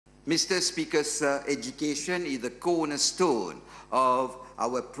Mr. Speaker, sir, education is the cornerstone of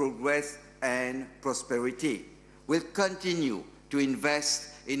our progress and prosperity. We'll continue to invest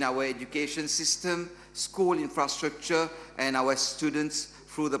in our education system, school infrastructure, and our students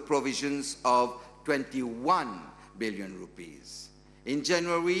through the provisions of 21 billion rupees. In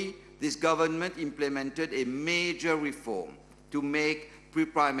January, this government implemented a major reform to make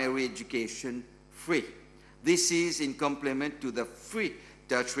pre-primary education free. This is in complement to the free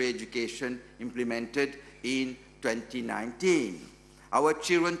tertiary education implemented in 2019. Our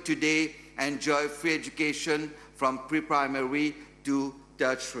children today enjoy free education from pre-primary to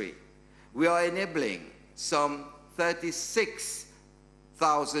tertiary. We are enabling some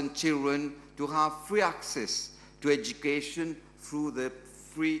 36,000 children to have free access to education through the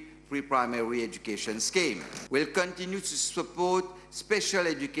free pre-primary education scheme. We'll continue to support special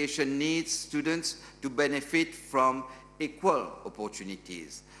education needs students to benefit from equal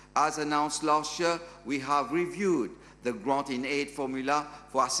opportunities. As announced last year, we have reviewed the grant in aid formula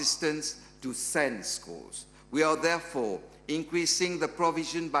for assistance to SEN schools. We are therefore increasing the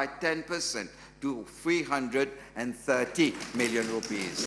provision by 10% to 330 million rupees.